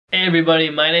Hey everybody,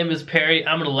 my name is Pary.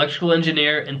 I'm an electrical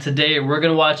engineer, and today we're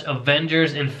gonna watch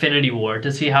Avengers Infinity War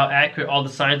to see how accurate all the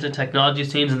science and technology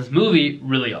scenes in this movie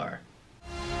really are.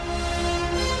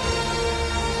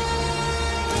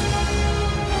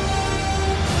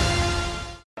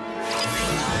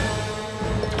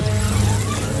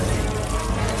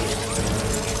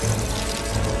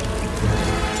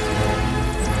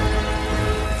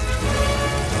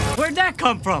 Where'd that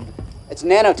come from? It's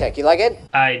Nanotech, you like it?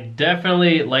 I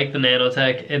definitely like the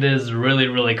Nanotech. It is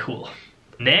really cool.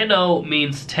 Nano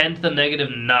means 10 to the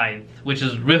 -9th, which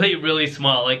is really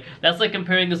small. That's like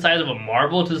comparing the size of a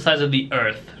marble to the size of the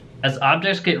Earth. As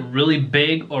objects get really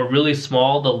big or really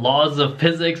small, the laws of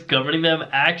physics governing them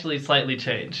actually slightly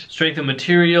change. Strength of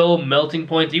material, melting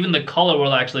points, even the color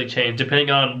will actually change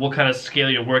depending on what kind of scale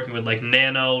you're working with, like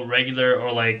nano, regular,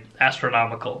 or like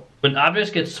astronomical. When objects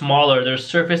get smaller, their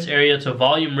surface area to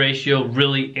volume ratio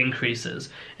really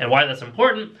increases. And why that's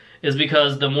important is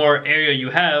because the more area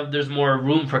you have, there's more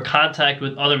room for contact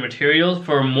with other materials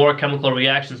for more chemical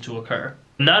reactions to occur.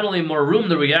 Not only more room,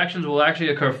 the reactions will actually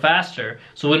occur faster.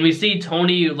 So when we see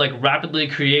Tony rapidly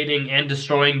creating and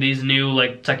destroying these new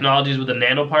technologies with the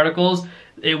nanoparticles,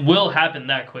 it will happen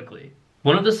that quickly.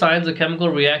 One of the signs a chemical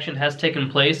reaction has taken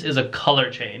place is a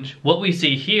color change. What we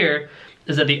see here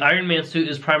is that the Iron Man suit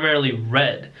is primarily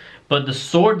red, but the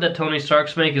sword that Tony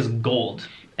Stark's make is gold.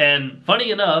 And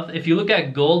funny enough, if you look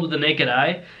at gold with the naked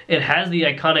eye, it has the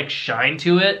iconic shine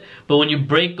to it, but when you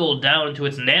break gold down into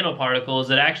its nanoparticles,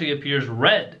 it actually appears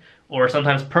red, or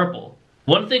sometimes purple.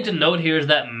 One thing to note here is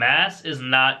that mass is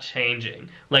not changing.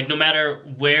 No matter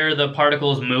where the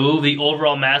particles move, the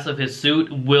overall mass of his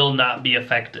suit will not be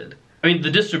affected. I mean,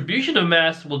 the distribution of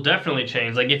mass will definitely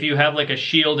change. If you have a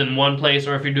shield in one place,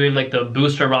 or if you're doing the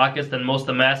booster rockets, then most of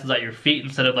the mass is at your feet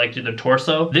instead of to the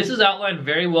torso. This is outlined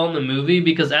very well in the movie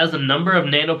because as the number of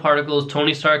nanoparticles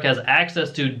Tony Stark has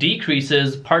access to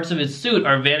decreases, parts of his suit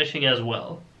are vanishing as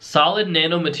well. Solid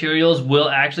nanomaterials will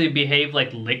actually behave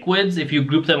like liquids if you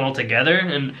group them all together,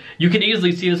 and you can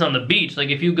easily see this on the beach.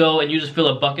 If you go and you just fill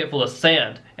a bucket full of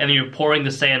sand and then you're pouring the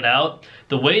sand out,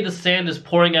 the way the sand is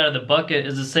pouring out of the bucket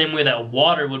is the same way that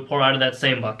water would pour out of that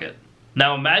same bucket.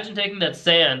 Now imagine taking that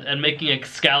sand and making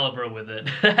Excalibur with it.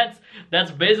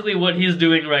 That's basically what he's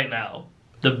doing right now.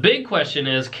 The big question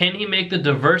is, can he make the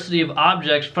diversity of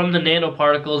objects from the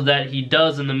nanoparticles that he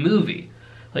does in the movie?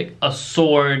 A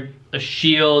sword, a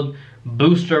shield,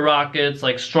 booster rockets,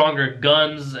 stronger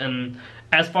guns, and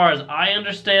as far as I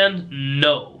understand,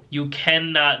 no, you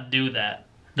cannot do that.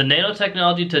 The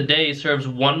nanotechnology today serves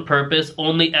one purpose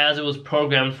only as it was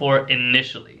programmed for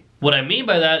initially. What I mean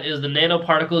by that is the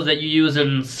nanoparticles that you use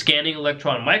in scanning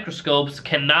electron microscopes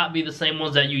cannot be the same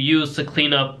ones that you use to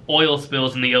clean up oil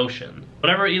spills in the ocean.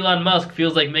 Whenever Elon Musk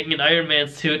feels like making an Iron Man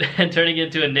suit and turning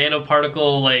it into a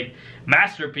nanoparticle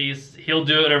masterpiece, he'll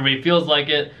do it whenever he feels like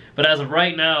it. But as of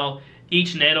right now,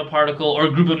 each nanoparticle or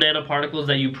group of nanoparticles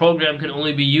that you program can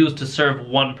only be used to serve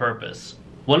one purpose.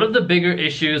 One of the bigger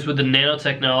issues with the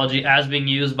nanotechnology as being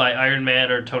used by Iron Man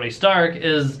or Tony Stark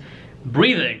is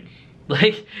breathing.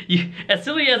 As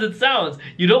silly as it sounds,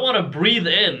 you don't want to breathe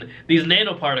in these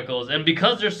nanoparticles, and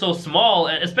because they're so small,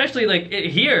 and especially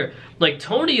here,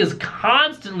 Tony is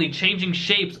constantly changing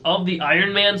shapes of the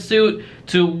Iron Man suit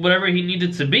to whatever he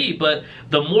needed to be, but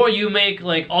the more you make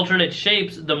alternate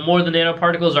shapes, the more the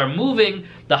nanoparticles are moving,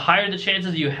 the higher the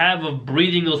chances you have of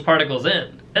breathing those particles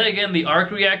in. And again, the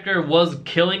arc reactor was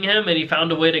killing him, and he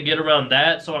found a way to get around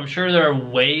that, so I'm sure there are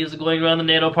ways of going around the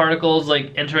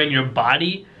nanoparticles, entering your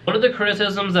body. One of the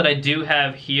criticisms that I do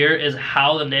have here is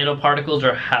how the nanoparticles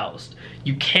are housed.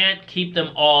 You can't keep them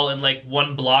all in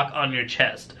one block on your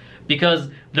chest, because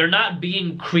they're not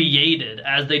being created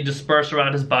as they disperse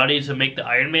around his body to make the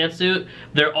Iron Man suit.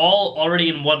 They're all already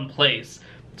in one place.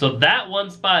 So that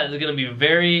one spot is going to be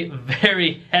very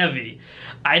heavy.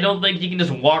 I don't think he can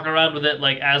just walk around with it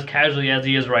as casually as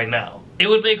he is right now. It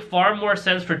would make far more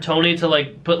sense for Tony to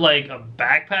put a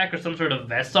backpack or some sort of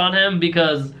vest on him,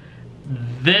 because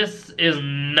this is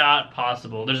not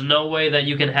possible. There's no way that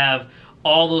you can have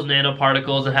all those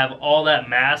nanoparticles and have all that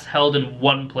mass held in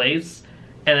one place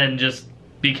and then just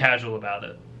be casual about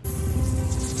it.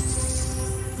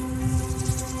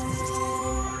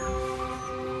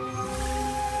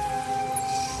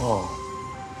 Oh.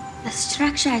 The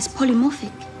structure is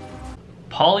polymorphic.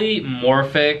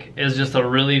 Polymorphic is just a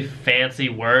really fancy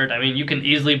word. I mean, you can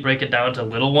easily break it down to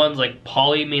little ones.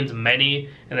 Poly means many,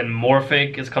 and then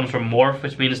morphic comes from morph,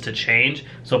 which means to change.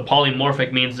 So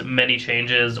polymorphic means many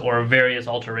changes or various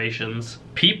alterations.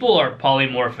 People are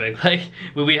polymorphic.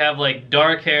 We have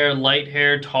dark hair, light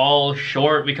hair, tall,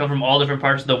 short. We come from all different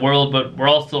parts of the world, but we're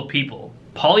all still people.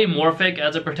 Polymorphic,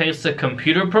 as it pertains to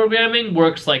computer programming,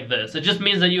 works like this. It just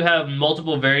means that you have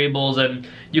multiple variables and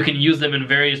you can use them in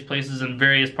various places in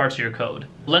various parts of your code.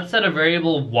 Let's set a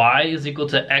variable y is equal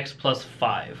to x plus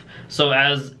 5. So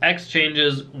as x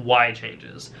changes, y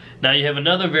changes. Now you have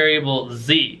another variable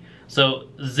z. So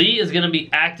z is going to be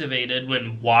activated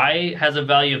when y has a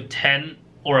value of 10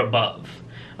 or above.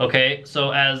 Okay,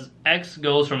 so as x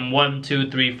goes from 1,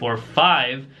 2, 3, 4,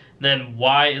 5, then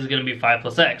y is going to be 5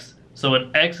 plus x. So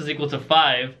when x is equal to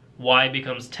 5, y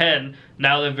becomes 10.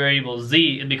 Now the variable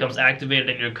z, it becomes activated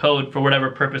in your code for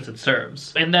whatever purpose it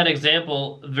serves. In that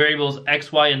example, variables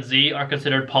x, y, and z are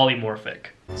considered polymorphic.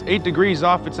 It's 8 degrees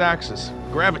off its axis.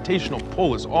 Gravitational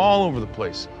pull is all over the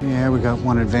place. Yeah, we got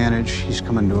one advantage. He's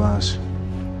coming to us.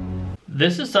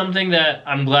 This is something that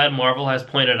I'm glad Marvel has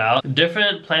pointed out.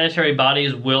 Different planetary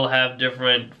bodies will have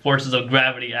different forces of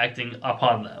gravity acting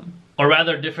upon them. Or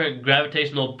rather, different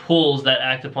gravitational pulls that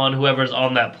act upon whoever's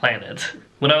on that planet.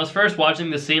 When I was first watching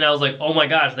this scene, I was like, oh my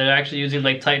gosh, they're actually using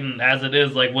like Titan as it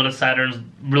is, like one of Saturn's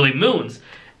really moons.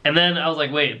 And then I was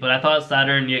like, wait, but I thought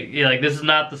Saturn, like this is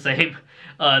not the same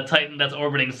Titan that's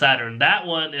orbiting Saturn. That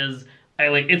one is,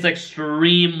 it's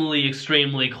extremely,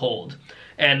 extremely cold.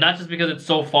 And not just because it's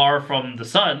so far from the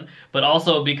sun, but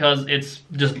also because it's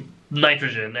just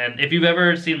nitrogen. And if you've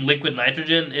ever seen liquid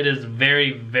nitrogen, it is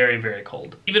very, very, very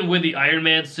cold. Even with the Iron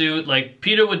Man suit, like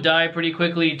Peter would die pretty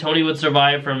quickly, Tony would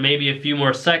survive for maybe a few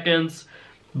more seconds.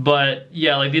 But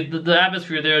yeah, like the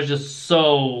atmosphere there is just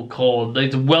so cold. Like,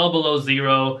 it's well below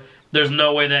zero. There's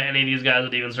no way that any of these guys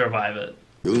would even survive it.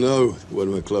 You'll know when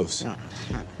we're close.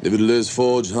 Nibiru's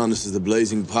forge harnesses the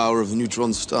blazing power of the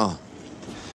neutron star.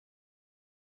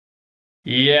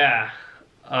 Yeah,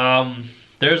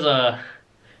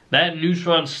 that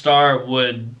neutron star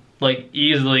would like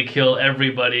easily kill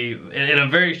everybody in a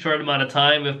very short amount of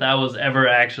time if that was ever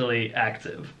actually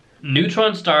active.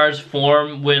 Neutron stars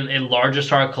form when a larger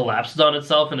star collapses on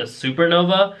itself in a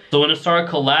supernova. So when a star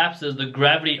collapses, the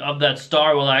gravity of that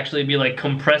star will actually be like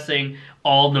compressing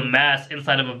all the mass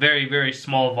inside of a very, very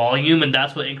small volume, and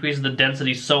that's what increases the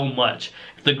density so much.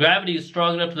 If the gravity is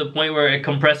strong enough to the point where it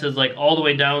compresses like all the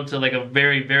way down to like a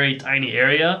very, very tiny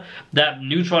area, that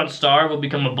neutron star will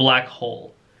become a black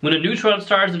hole. When a neutron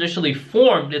star is initially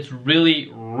formed, it's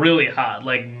really, really hot,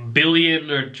 like billion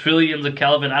or trillions of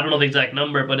Kelvin. I don't know the exact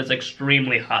number, but it's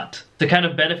extremely hot. To kind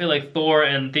of benefit like Thor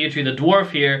and Theatry the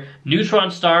Dwarf here,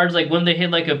 neutron stars, like when they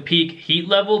hit like a peak heat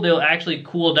level, they'll actually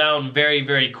cool down very,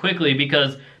 very quickly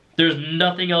because there's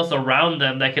nothing else around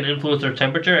them that can influence their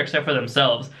temperature except for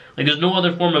themselves. Like there's no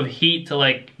other form of heat to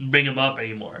like bring them up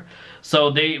anymore.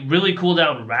 So they really cool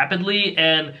down rapidly,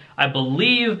 and I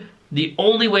believe the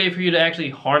only way for you to actually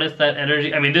harness that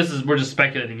energy, I mean, we're just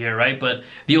speculating here, right? But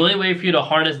the only way for you to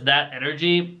harness that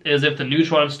energy is if the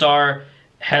neutron star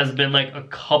has been like a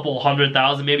couple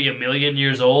 100,000, maybe 1,000,000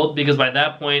 years old, because by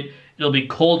that point, it'll be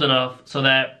cold enough so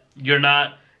that you're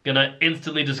not gonna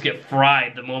instantly just get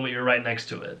fried the moment you're right next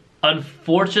to it.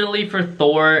 Unfortunately for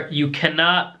Thor, you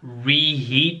cannot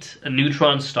reheat a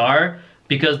neutron star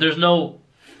because there's no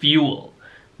fuel.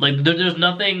 Like, there's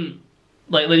nothing.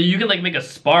 Like you can like make a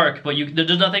spark, but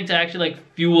there's nothing to actually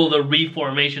like fuel the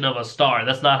reformation of a star.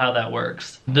 That's not how that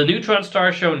works. The neutron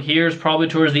star shown here is probably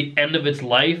towards the end of its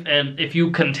life, and if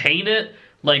you contain it,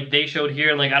 like they showed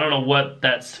here, like I don't know what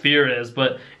that sphere is,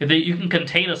 but if you can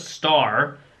contain a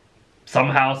star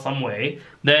somehow, some way,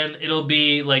 then it'll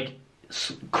be like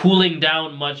cooling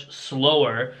down much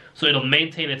slower, so it'll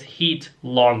maintain its heat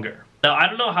longer. Now, I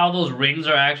don't know how those rings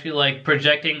are actually like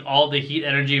projecting all the heat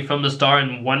energy from the star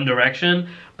in one direction,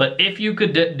 but if you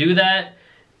could do that,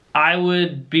 I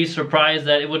would be surprised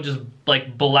that it would just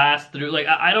like blast through. Like,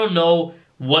 I don't know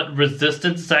what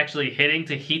resistance it's actually hitting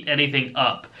to heat anything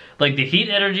up. Like the heat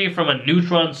energy from a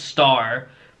neutron star,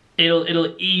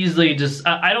 it'll easily just,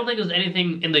 I don't think there's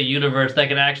anything in the universe that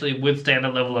can actually withstand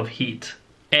that level of heat.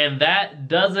 And that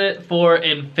does it for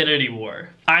Infinity War.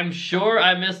 I'm sure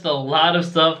I missed a lot of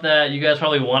stuff that you guys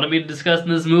probably wanted me to discuss in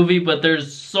this movie, but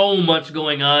there's so much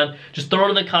going on. Just throw it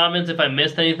in the comments if I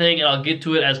missed anything, and I'll get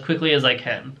to it as quickly as I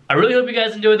can. I really hope you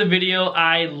guys enjoyed the video.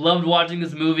 I loved watching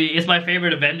this movie. It's my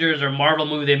favorite Avengers or Marvel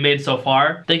movie they've made so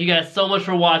far. Thank you guys so much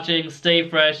for watching. Stay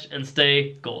fresh and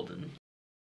stay golden.